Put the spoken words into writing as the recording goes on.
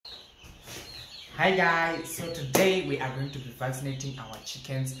Hi guys, so today we are going to be vaccinating our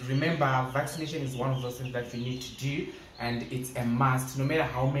chickens. Remember, vaccination is one of those things that you need to do and it's a must no matter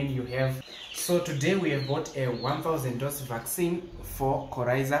how many you have. So today we have bought a 1000 dose vaccine for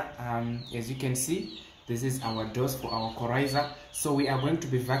Coryza. As you can see, this is our dose for our Coryza. So we are going to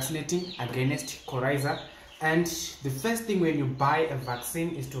be vaccinating against Coryza. And the first thing when you buy a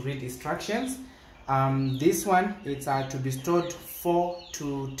vaccine is to read instructions. This one, it's to be stored 4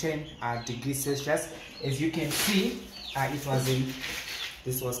 to 10 degrees Celsius. As you can see,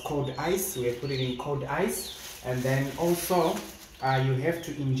 this was cold ice. We have put it in cold ice. And then also you have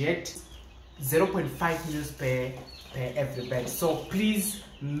to inject 0.5 mils per every bed. So please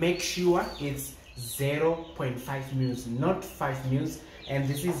make sure it's 0.5 mils, not 5 mils. And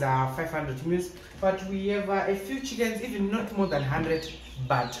this is 500 mils, but we have a few chickens, even not more than 100,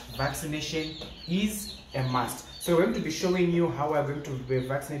 but vaccination is a must. So we're going to be showing you how we're going to be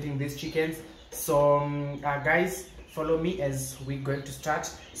vaccinating these chickens. So guys, follow me as we're going to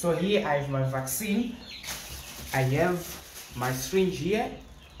start. So here I have my vaccine. I have my syringe here.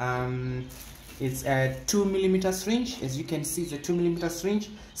 It's a 2mm syringe. As you can see, it's a 2mm syringe.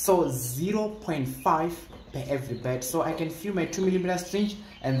 So 0.5 per every bed. So I can fill my 2mm syringe,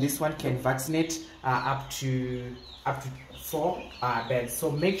 and this one can vaccinate up to 4 beds.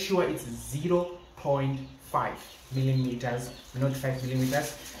 So make sure it's 0.5 millimeters, not 5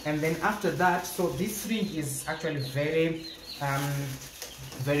 millimeters. And then after that, so this syringe is actually very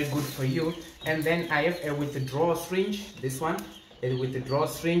good for you. And then I have a withdrawal syringe. This one, a withdrawal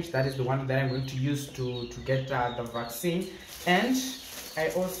syringe, that is the one that I'm going to use to get the vaccine. And I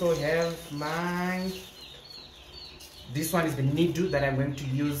also have this one is the needle that I'm going to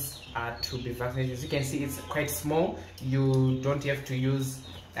use to be vaccinated. As you can see, it's quite small. You don't have to use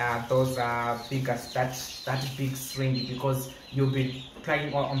those that big syringe, because you'll be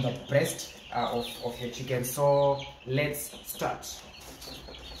plugging on the breast of your chicken. So let's start.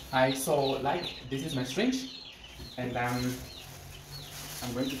 Alright, so like this is my syringe, and I'm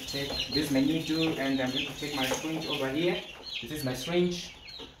going to take this my needle, and I'm going to take my syringe over here. This is my syringe,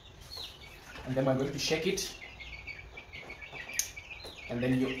 and then I'm going to shake it. And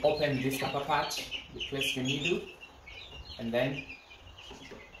then you open this upper part, you place your needle, and then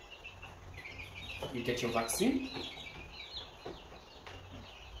you get your vaccine.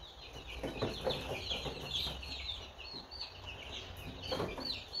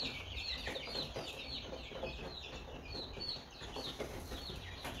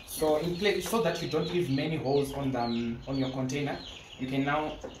 So in place, so that you don't leave many holes on your container, you can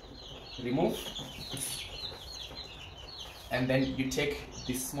now remove. And then you take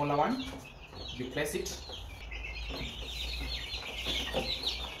this smaller one, you place it.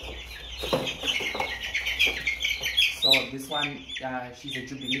 So this one, she's a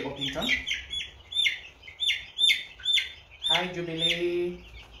Jubilee Orpington. Hi Jubilee.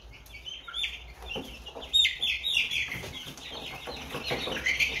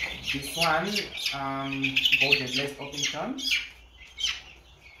 This one, Golden-Laced Orpington.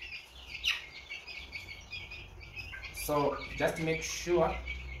 So just make sure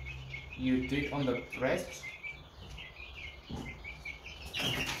you do it on the breast.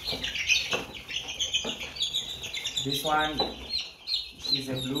 This one is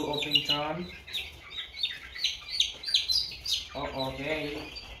a Blue Orpington. Oh,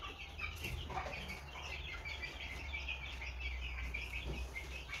 okay.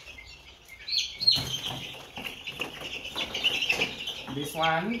 This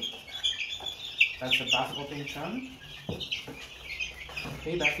one, that's a Buff Orpington.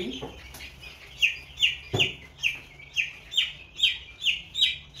 Hey Buffy.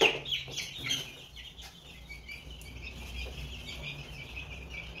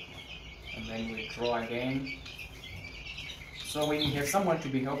 And then we draw again. So when you have someone to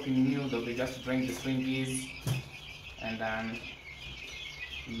be helping you, they'll be just drawing the syringes, and then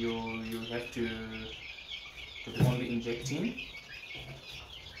you have to be only injecting.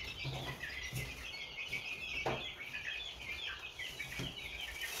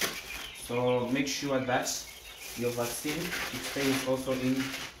 So make sure that your vaccine stays also in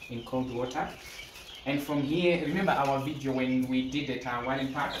cold water. And from here, remember our video when we did it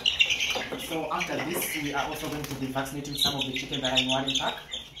one pack. So after this, we are also going to be vaccinating some of the chicken that are in one pack.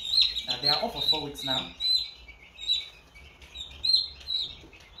 They are over 4 weeks now.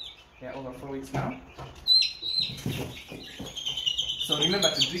 They are over 4 weeks now. So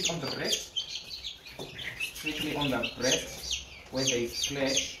remember to do it on the breast, strictly on the breast where there is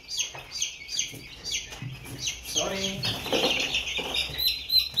flesh. Sorry.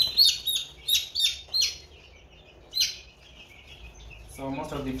 So most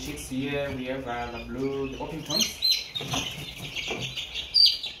most of the chicks here, we have the blue, the open tones.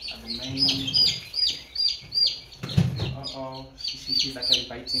 The main. Uh-oh, she's actually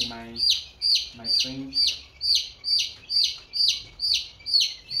biting my string.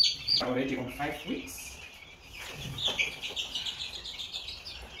 Already on 5 weeks.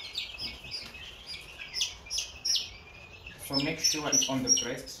 So make sure it's on the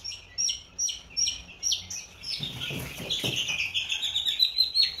breast.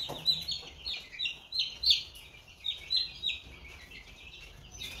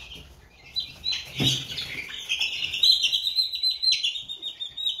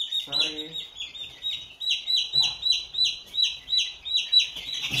 Sorry.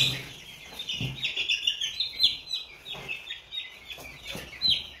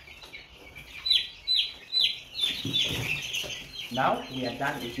 Now we are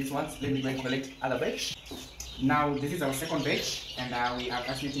done with these ones. Let me go and collect other batch. Now this is our second batch, and we are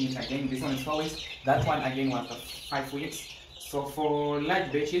vaccinating it again. This one is 4 weeks. That one again was 5 weeks. So for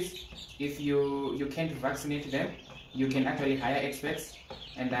large batches, if you can't vaccinate them, you can actually hire experts,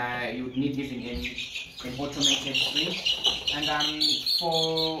 and you would need even an automated syringe. And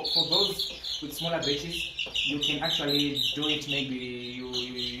for those with smaller batches, you can actually do it. Maybe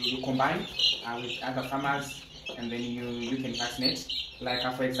you combine with other farmers, and then you can vaccinate. Like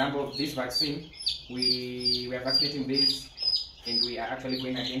for example, this vaccine, we are vaccinating this, and we are actually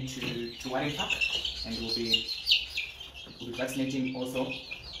going again to Warren Park, and we'll be vaccinating also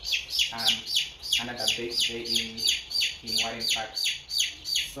another batch there in Warren Park.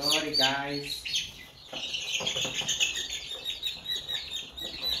 Sorry guys.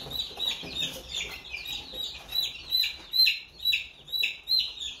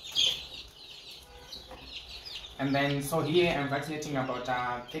 And then, so here I'm vaccinating about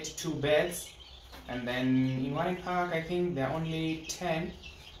 32 birds, and then in Warren Park I think there are only 10.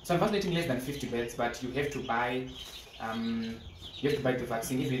 So I'm vaccinating less than 50 birds, but you have to buy the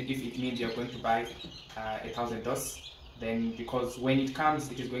vaccine, even if it means you're going to buy 1,000 doses. Then, because when it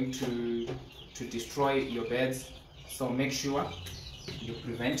comes, it is going to destroy your birds. So make sure you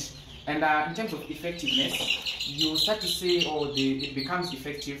prevent. And in terms of effectiveness, you start to see, it becomes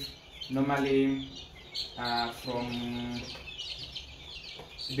effective normally. It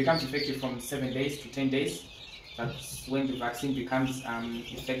becomes effective from 7 days to 10 days. That's when the vaccine becomes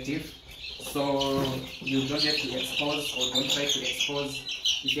effective. So you don't have to expose, or don't try to expose,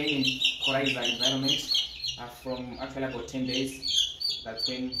 if you're in Coryza environment, from actually about 10 days. That's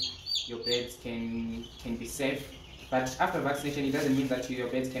when your birds can be safe. But after vaccination, it doesn't mean that your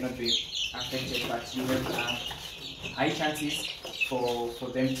birds cannot be affected, but you have high chances for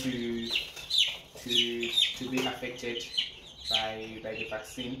them to be affected by the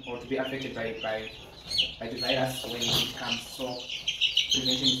vaccine, or to be affected by the virus when it comes. So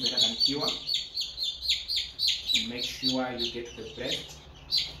prevention is better than cure. And make sure you get to the breast.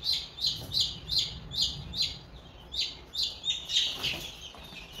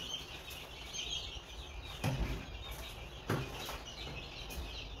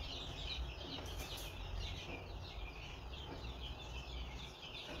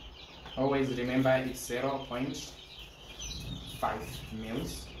 Always remember it's 0.5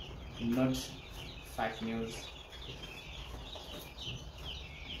 mils, not 5 mils.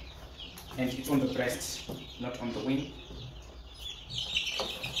 And it's on the breast, not on the wing.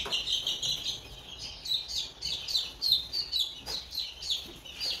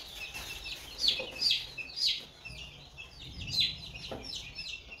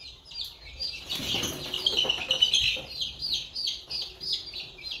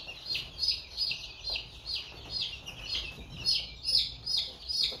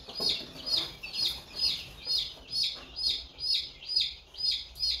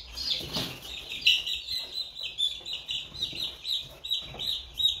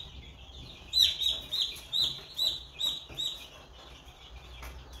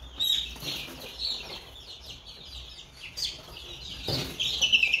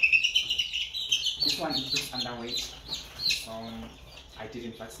 This one is just underweight. I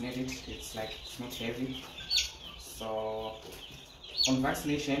didn't vaccinate it. It's not heavy. So on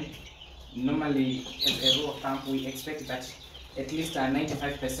vaccination, normally as a rule of thumb, we expect that at least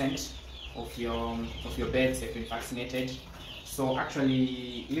 95% of your birds have been vaccinated. So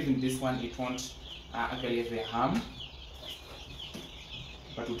actually, even this one, it won't actually have a harm.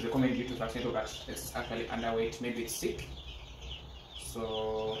 But would recommend you to vaccinate it, but it's actually underweight, maybe it's sick.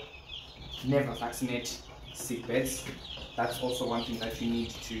 So never vaccinate sick birds. That's also one thing that you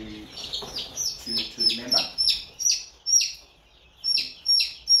need to remember.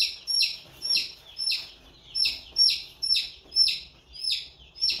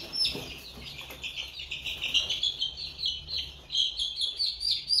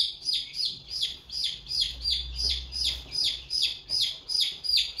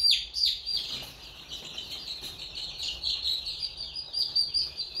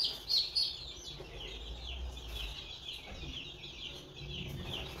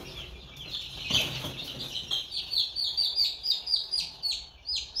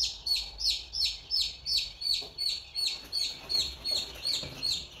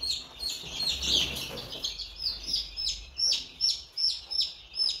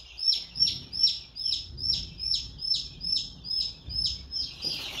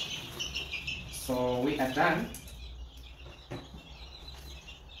 are done,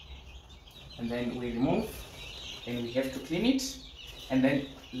 and then we remove, and we have to clean it, and then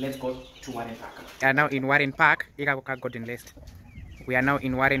let's go to Warren Park. We are now in Warren Park. We are now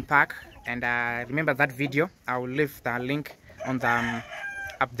in Warren Park, and remember that video, I will leave the link on the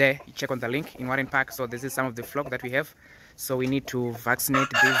up there. You check on the link in Warren Park. So this is some of the flock that we have. So we need to vaccinate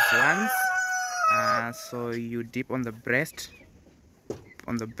these ones. So you dip on the breast,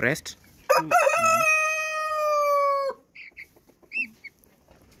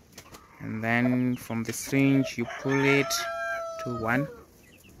 and then from the syringe you pull it to one.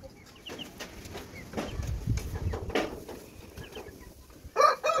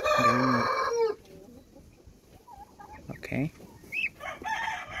 Okay.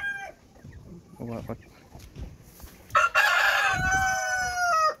 What?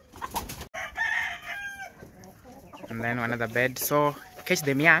 And then another bed. So catch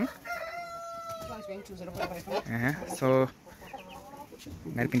them young. So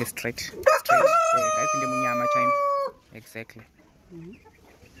ngalipinde straight. Ngalipinde munyama time. Exactly.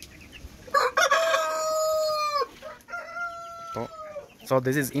 So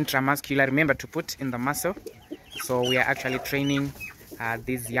this is intramuscular. Remember to put in the muscle. So we are actually training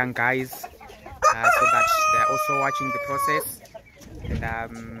these young guys so that they are also watching the process,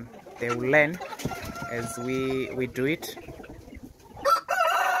 and they will learn as we do it.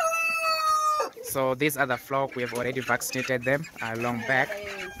 So these are the flock. We have already vaccinated them long back,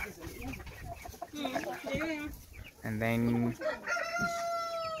 and then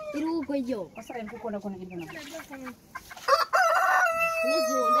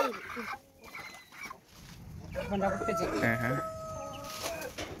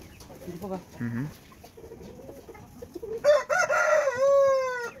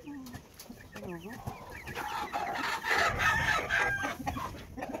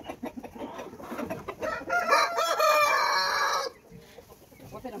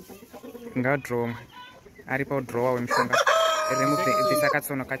nga draw aripo draw wemshonga remove the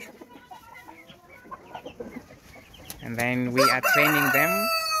sakatsono kacho, and then we are training them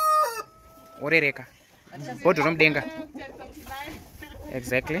orereka bodo romdenga.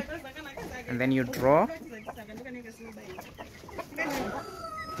 Exactly. And then you draw.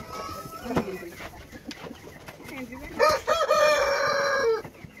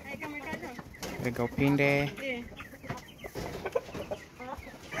 We go pinde.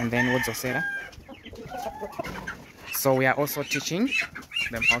 And then what's Osera? So we are also teaching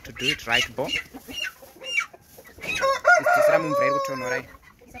them how to do it right, Bo.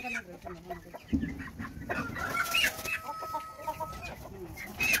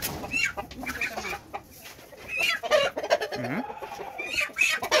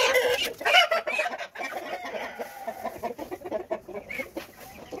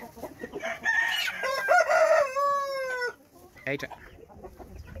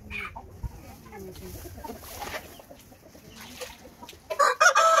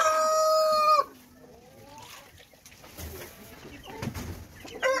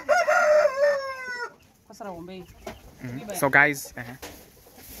 So guys,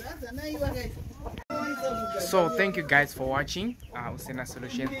 so thank you guys for watching Usena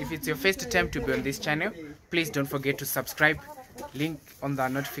Solutions. If it's your first attempt to be on this channel, please don't forget to subscribe, link on the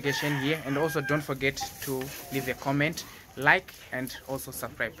notification here, and also don't forget to leave a comment, like, and also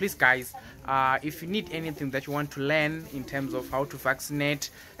subscribe. Please guys, if you need anything that you want to learn in terms of how to vaccinate,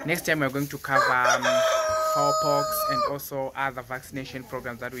 next time we're going to cover cowpox and also other vaccination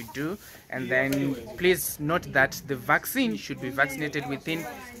programs that we do. And then please note that the vaccine should be vaccinated within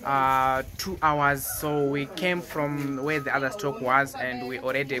 2 hours. So we came from where the other stock was, and we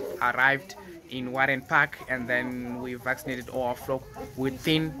already arrived in Warren Park, and then we vaccinated all our flock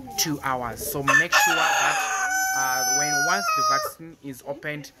within 2 hours. So make sure that once the vaccine is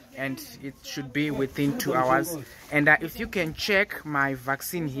opened, and it should be within 2 hours. And if you can check my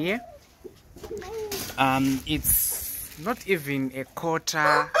vaccine here, it's not even a quarter.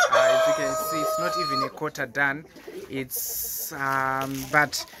 As you can see, it's not even a quarter done. It's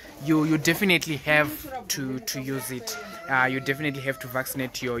but you definitely have to use it. You definitely have to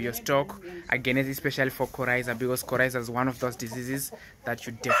vaccinate your stock again, especially for Coryza, because Coryza is one of those diseases that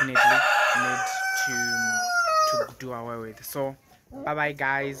you definitely need to do away with. So bye bye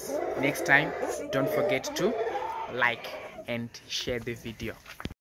guys, next time don't forget to like and share the video.